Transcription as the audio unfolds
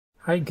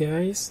Hi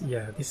guys,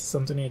 yeah, this is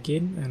Anthony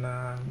again, and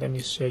let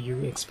me share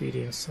you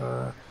experience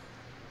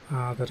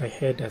that I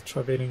had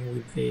traveling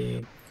with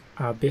the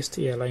best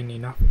airline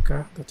in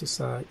Africa, that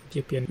is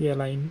Ethiopian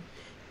Airline,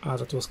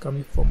 that was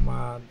coming from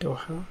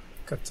Doha,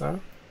 Qatar,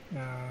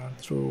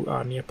 through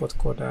an airport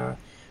called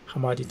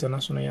Hamad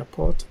International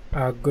Airport,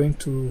 going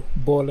to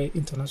Bole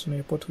International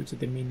Airport, which is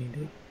the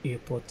main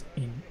airport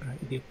in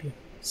Ethiopia.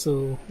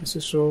 So as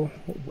usual,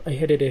 I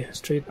headed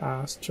straight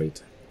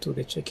to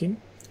the check-in.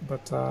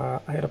 But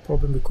I had a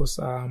problem because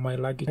my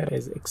luggage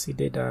has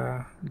exceeded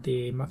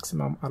the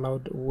maximum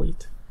allowed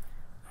weight.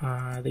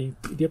 The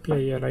Ethiopian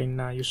airline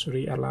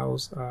usually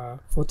allows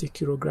 40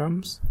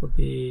 kilograms for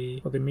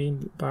the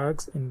main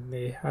bags, and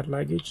the hard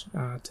luggage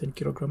 10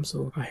 kilograms.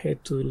 So I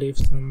had to leave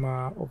some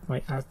of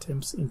my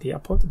items in the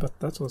airport, but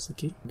that was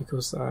okay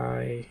because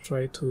I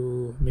tried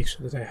to make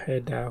sure that I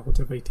had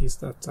whatever it is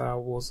that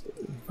was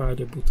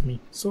valuable to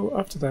me. So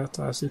after that,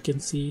 as you can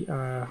see,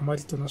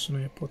 Hamad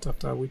International Airport,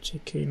 after we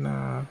checked in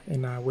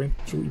and I went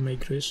through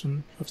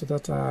immigration. After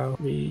that,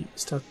 we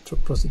start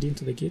proceeding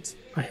to the gates.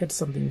 I had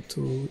something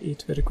to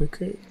eat very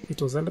quickly.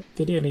 It was very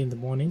early in the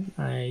morning.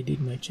 I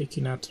did my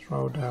check-in at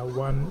around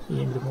 1 a.m.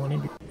 in the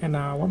morning. And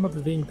one of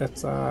the things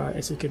that,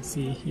 as you can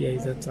see here,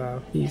 is that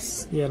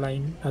this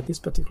airline, this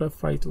particular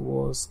flight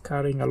was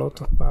carrying a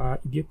lot of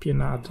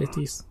Ethiopian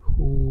athletes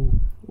who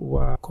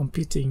were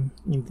competing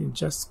in the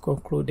just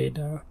concluded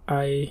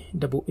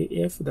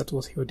IAAF that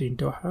was held in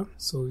Doha.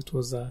 So it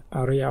was a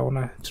rare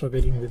honor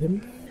traveling with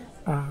them.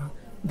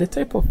 The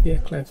type of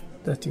aircraft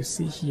that you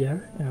see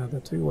here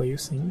that we were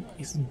using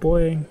is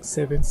Boeing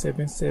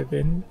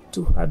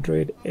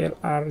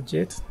 777-200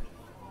 jet.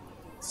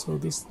 So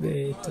this is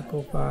the type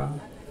of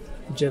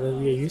jet that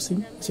we are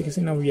using. As you can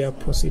see, now we are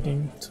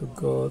proceeding to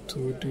go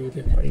to do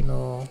the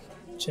final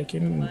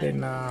check-in, and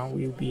then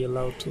we'll be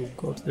allowed to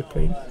go to the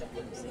plane.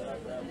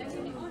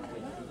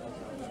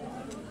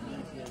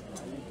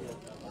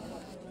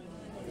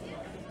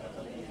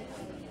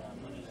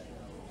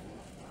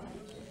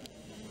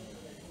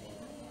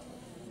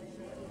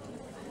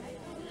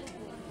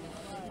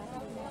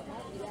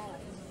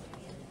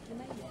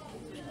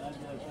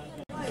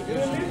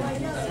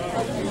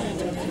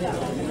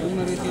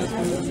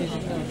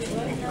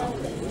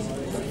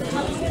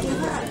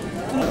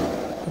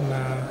 And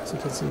as you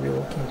can see, we're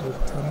walking through the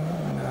tunnel,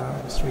 and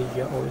obviously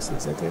we are always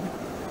excited.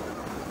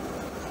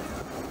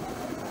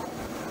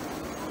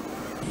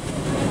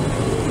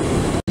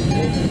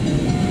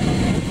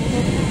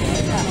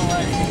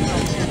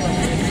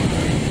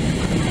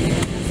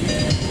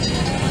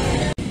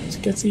 As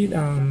you can see,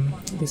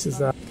 this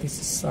is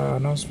an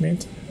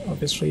announcement.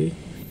 Obviously,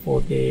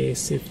 for the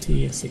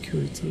safety and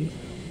security,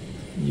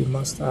 you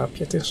must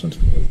pay attention to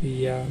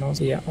the announcements.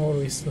 They are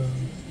always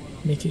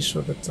making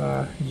sure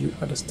that you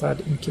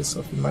understand in case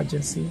of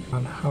emergency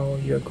and how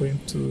you are going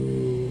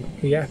to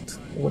react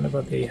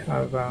whenever they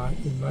have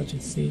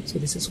emergency. So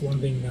this is one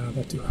thing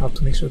that you have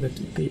to make sure that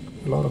you pay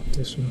a lot of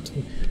attention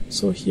to.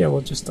 So here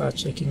we'll just start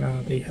checking.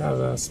 They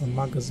have some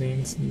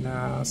magazines and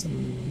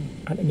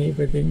and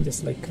everything,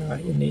 just like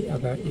any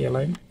other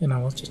airline. And I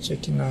was just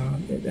checking.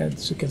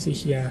 As you can see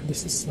here,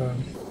 this is a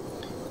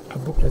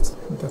booklet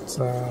that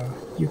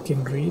you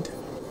can read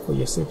for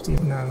your safety.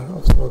 Now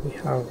also they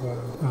have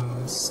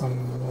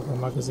some other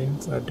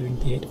magazines doing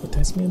the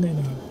advertisement,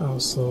 and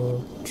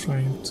also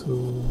trying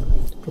to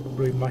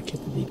probably market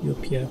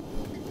Ethiopia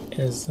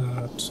as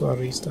a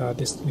tourist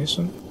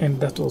destination, and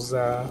that was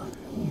a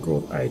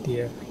good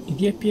idea.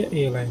 Ethiopia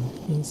Airline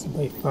is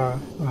by far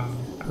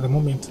at the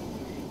moment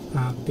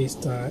the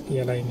best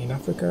airline in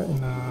Africa,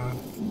 and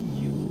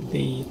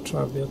they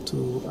travel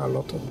to a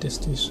lot of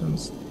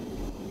destinations.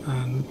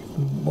 And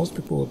most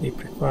people, they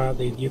prefer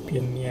the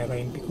Ethiopian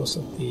airline because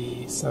of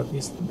the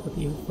service that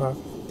they offer.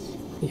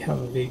 They have a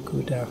very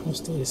good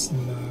hostess, and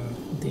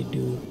they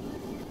do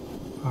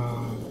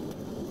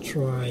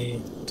try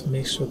to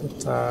make sure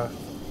that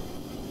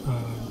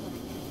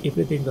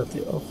everything that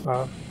they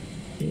offer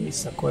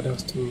is according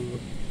to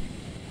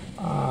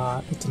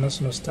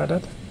international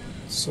standard.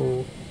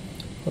 So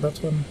for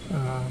that one,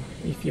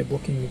 if you're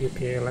booking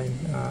Ethiopia Airline,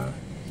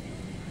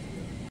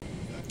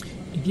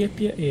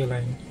 Ethiopian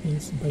Airline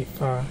is by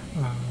far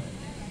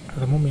at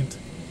the moment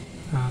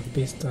the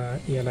best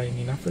airline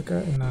in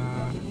Africa, and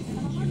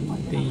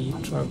they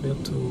travel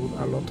to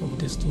a lot of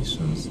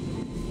destinations,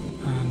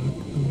 and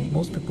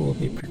most people,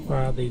 they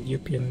prefer the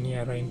Ethiopian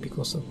Airline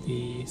because of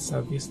the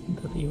service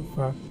that they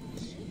offer.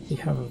 They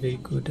have a very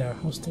good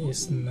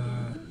hostess, and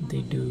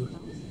they do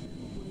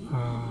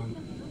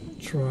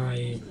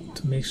try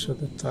to make sure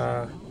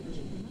that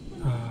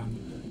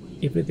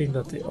everything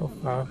that they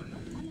offer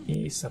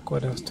is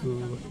according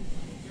to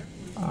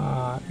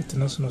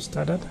international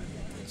standard.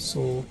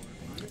 So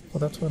for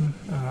that one,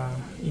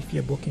 if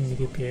you're booking with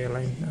Ethiopian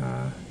Airline,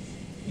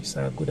 it's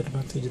a good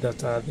advantage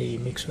that they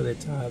make sure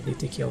that they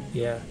take care of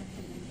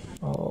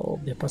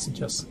their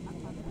passengers.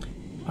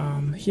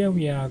 Here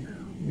we are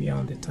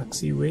on the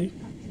taxiway,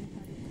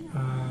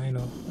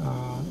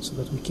 so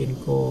that we can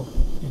go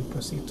and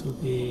proceed to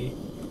the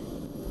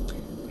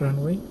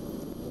runway.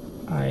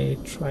 I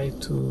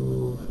tried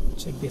to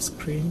check the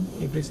screen,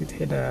 every seat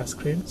had a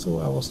screen, so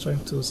I was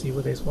trying to see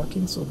whether it's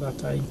working, so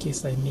that in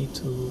case I need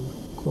to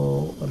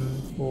go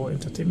on for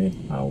entertainment,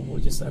 I will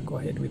just go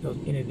ahead without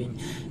anything.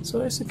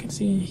 So as you can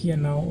see here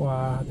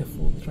now, the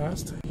full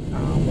thrust.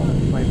 One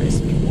of my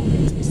basic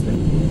moments is the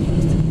full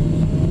thrust.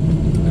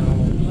 Now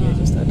we are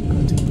just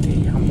departing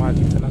the Hamad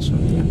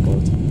International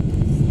Airport.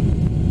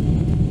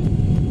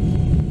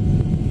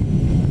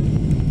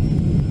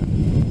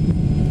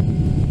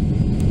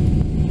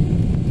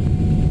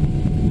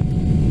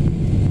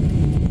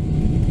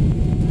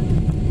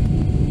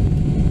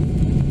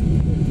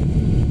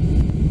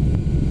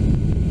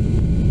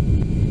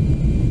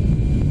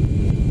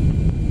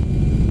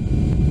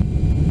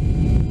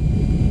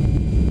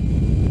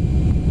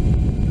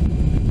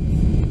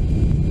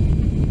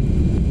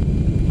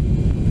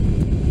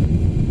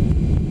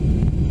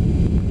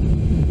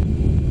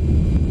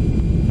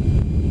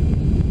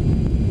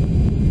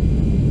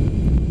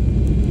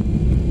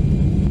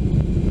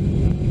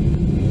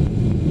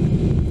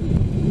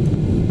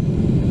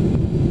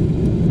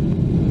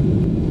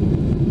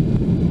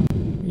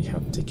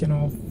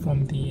 Off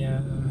from the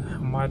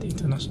Hamad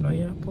International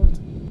Airport,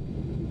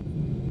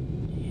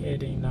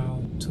 heading now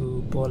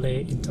to Bole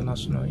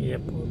International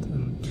Airport.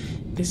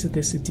 This is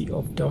the city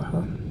of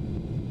Doha.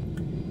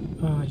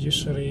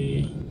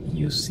 Usually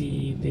you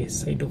see the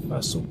side of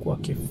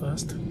Sukwake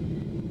first,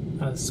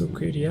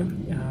 Suk area.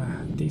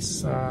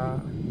 This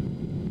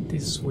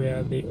is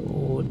where the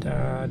old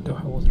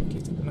Doha was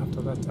located, and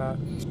after that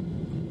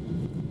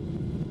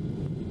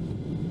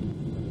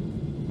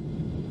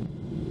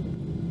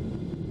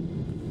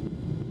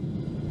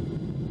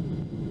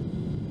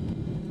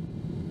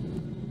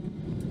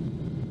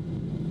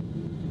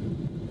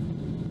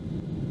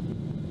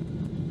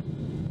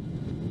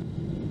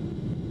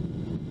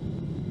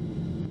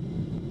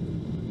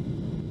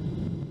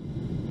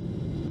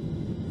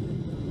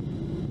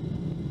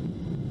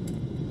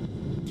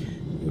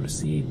you'll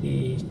see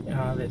the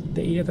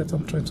area that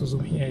I'm trying to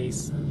zoom here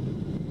is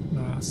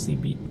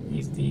CB,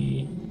 is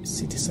the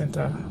city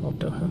center of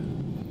Doha.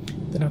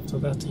 Then after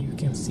that you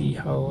can see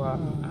how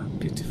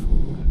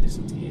beautiful the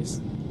city is.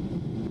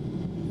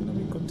 And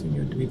we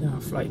continued with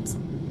our flight.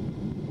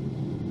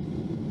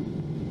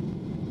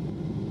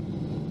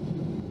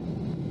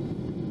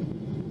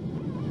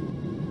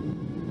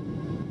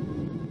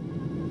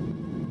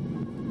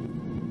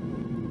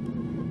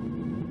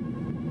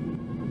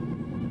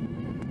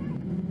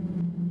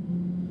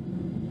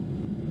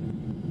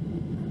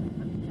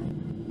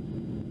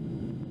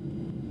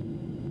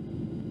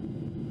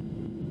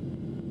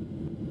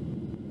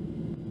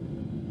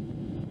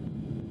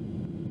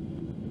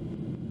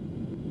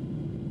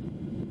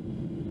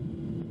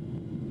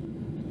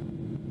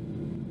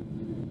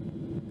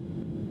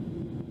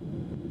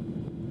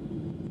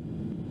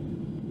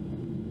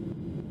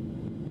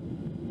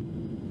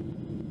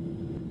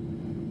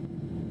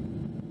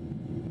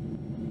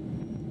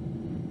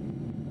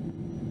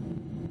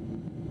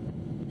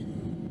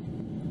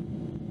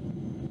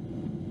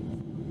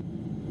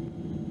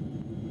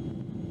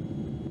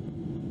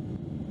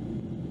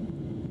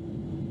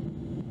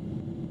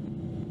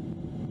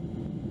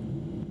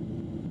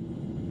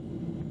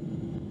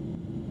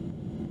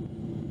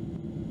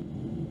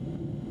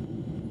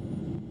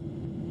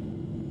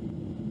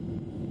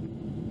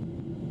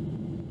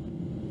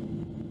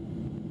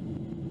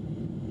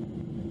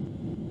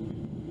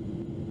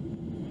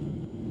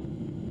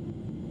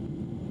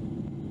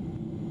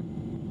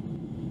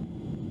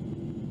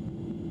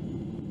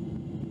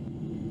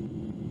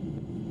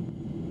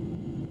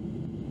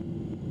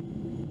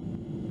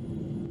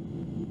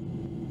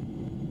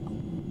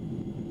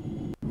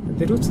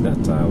 The route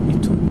that we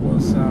took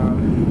was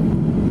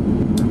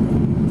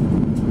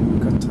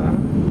Qatar.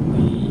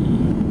 We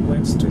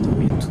went straight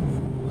away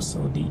to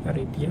Saudi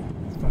Arabia.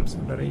 From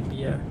Saudi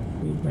Arabia,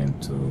 we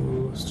went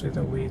straight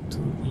away to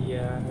the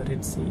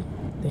Red Sea.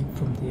 Then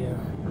from there,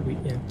 we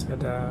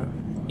entered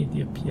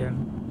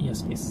Ethiopian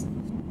airspace.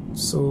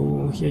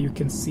 So here you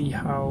can see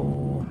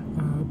how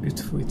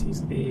beautiful it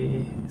is,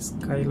 the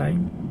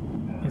skyline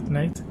at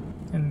night.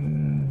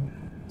 And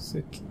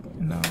so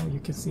now you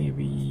can see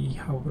we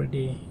have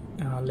already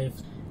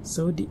left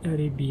Saudi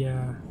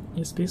Arabia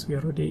airspace. We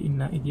are already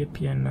in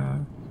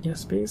Ethiopian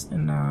airspace,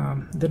 and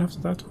then after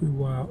that we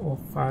were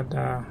offered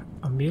a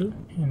meal,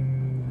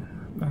 and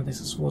this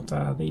is what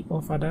they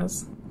offered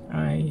us.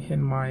 I had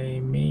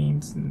my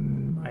mains,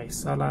 my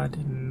salad,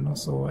 and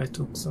also I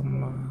took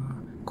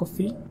some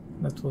coffee.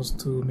 That was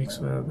to make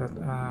sure that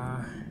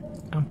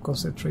I'm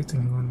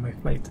concentrating on my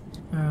flight.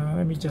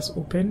 Let me just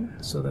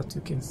open so that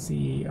you can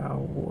see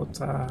what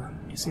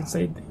is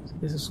inside.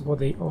 This is what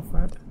they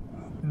offered,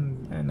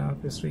 and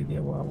obviously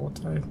there were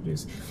water in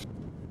place.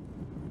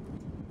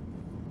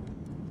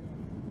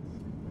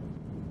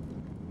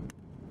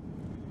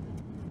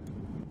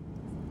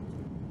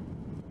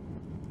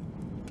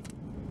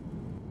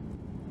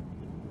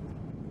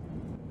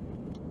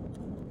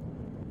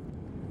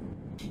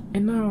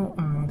 And now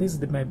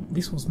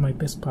this was my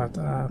best part,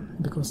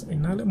 because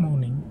in early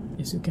morning,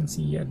 as you can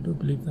see, I do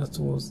believe that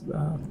was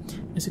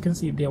as you can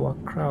see, there were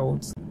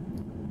crowds.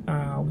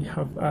 We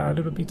have a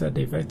little bit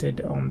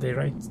diverted on the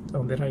right,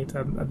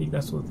 and I think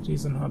that's what the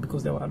reason why,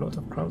 because there were a lot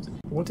of crowds.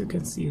 What you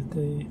can see is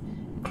the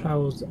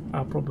clouds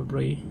are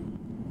probably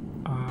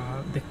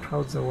the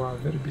crowds were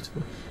very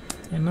beautiful.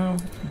 And now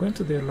going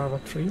to the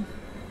lavatory.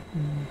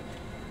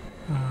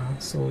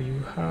 So you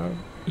have,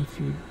 if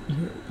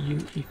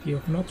you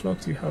have not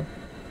locked, you have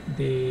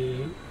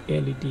the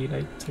LED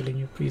light telling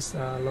you please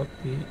lock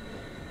the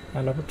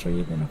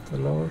lavatory. Then after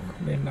lock,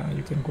 then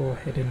you can go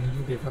ahead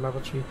and use the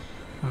lavatory.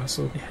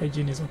 So the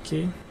hygiene is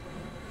okay,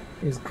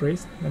 it's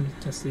great. Let me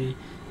just say,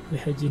 the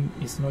hygiene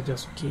is not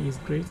just okay, it's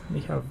great.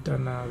 They have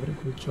done a very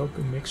good job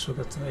to make sure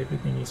that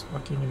everything is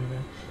working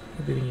and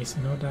everything is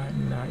in order,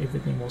 and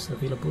everything was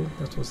available.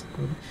 That was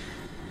good.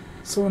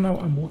 So now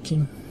I'm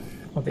walking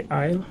on the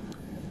aisle,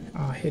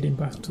 heading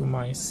back to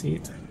my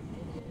seat.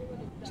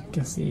 You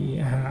can see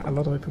a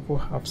lot of people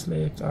have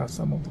slept.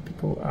 Some of the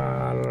people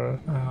are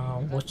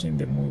watching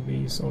the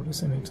movies or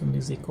listening to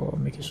music or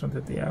making sure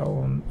that they are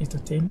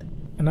entertained.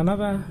 And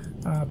another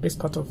best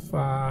part of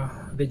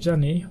the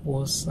journey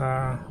was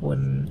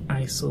when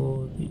I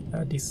saw the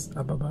Addis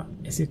Ababa.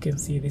 As you can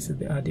see, this is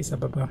the Addis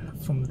Ababa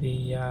from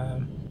the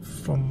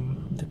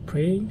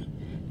plane.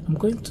 I'm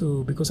going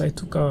to, because I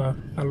took a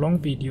long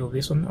video of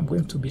this one, I'm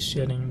going to be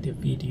sharing the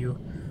video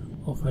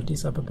of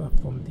Addis Ababa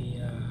from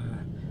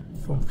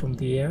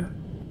the air.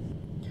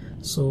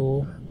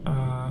 So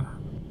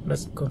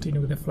let's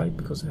continue with the flight,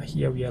 because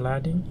here we are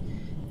landing,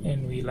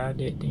 and we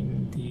landed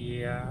in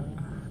the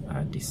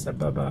Addis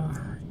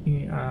Ababa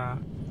in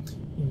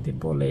the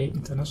Bole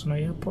International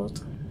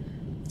Airport.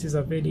 It is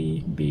a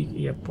very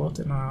big airport,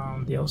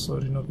 and they're also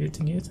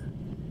renovating it.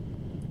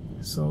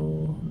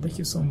 So thank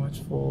you so much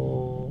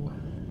for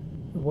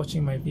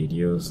watching my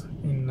videos,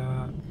 and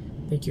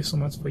thank you so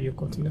much for your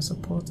continued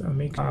support.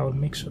 I'll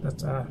make sure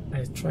that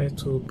I try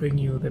to bring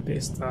you the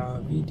best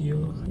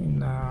video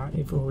in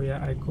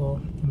everywhere I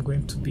go. I'm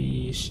going to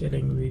be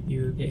sharing with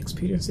you the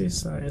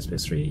experiences,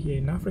 especially here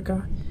in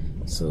Africa.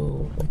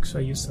 So make sure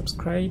you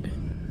subscribe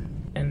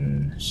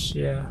and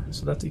share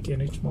so that you can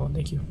reach more.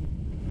 Thank you.